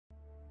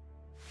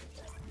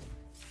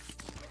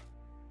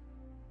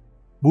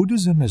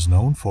Buddhism is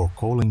known for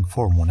calling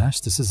for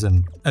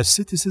monasticism,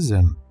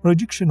 asceticism,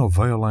 rejection of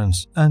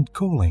violence, and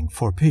calling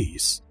for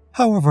peace.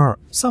 However,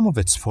 some of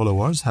its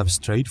followers have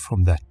strayed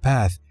from that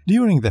path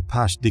during the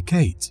past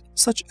decades,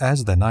 such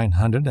as the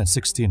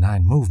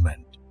 969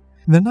 movement.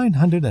 The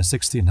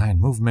 969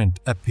 movement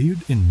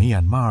appeared in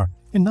Myanmar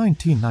in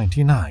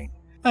 1999,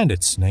 and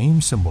its name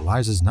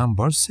symbolizes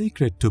numbers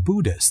sacred to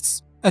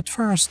Buddhists. At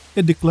first,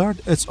 it declared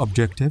its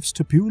objectives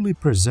to purely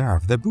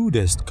preserve the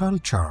Buddhist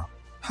culture.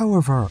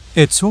 However,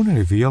 it soon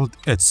revealed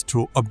its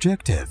true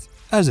objective,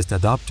 as it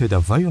adopted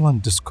a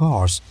violent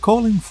discourse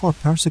calling for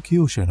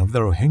persecution of the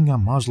Rohingya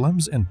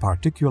Muslims in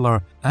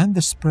particular and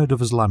the spread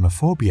of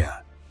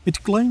Islamophobia.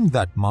 It claimed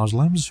that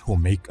Muslims, who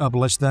make up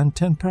less than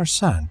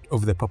 10%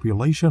 of the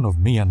population of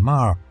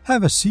Myanmar,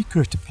 have a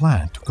secret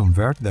plan to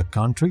convert the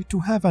country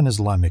to have an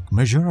Islamic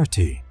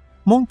majority.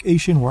 Monk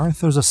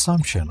Ashenworth's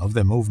assumption of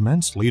the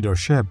movement's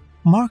leadership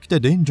marked a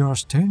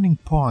dangerous turning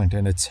point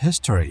in its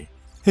history.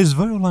 His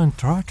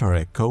violent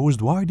rhetoric caused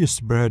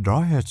widespread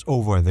riots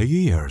over the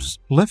years,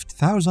 left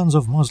thousands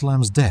of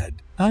Muslims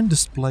dead, and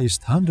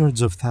displaced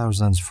hundreds of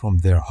thousands from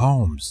their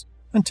homes,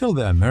 until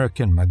the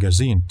American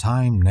magazine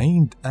Time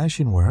named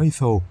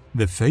Ashenworth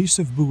the face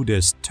of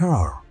Buddhist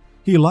terror.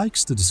 He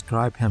likes to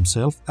describe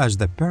himself as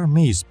the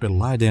Burmese bin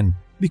Laden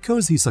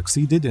because he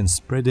succeeded in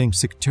spreading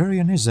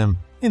sectarianism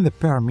in the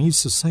Burmese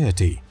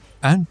society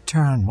and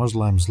turned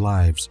Muslims'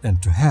 lives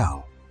into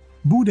hell.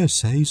 Buddha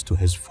says to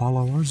his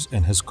followers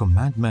in his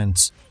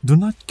commandments, "Do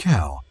not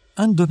kill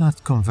and do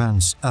not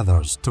convince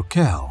others to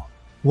kill."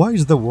 Why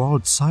is the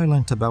world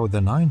silent about the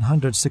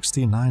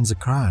 969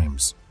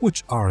 crimes,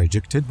 which are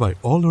rejected by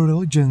all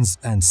religions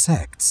and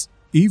sects,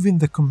 even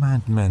the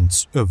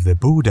commandments of the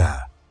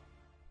Buddha?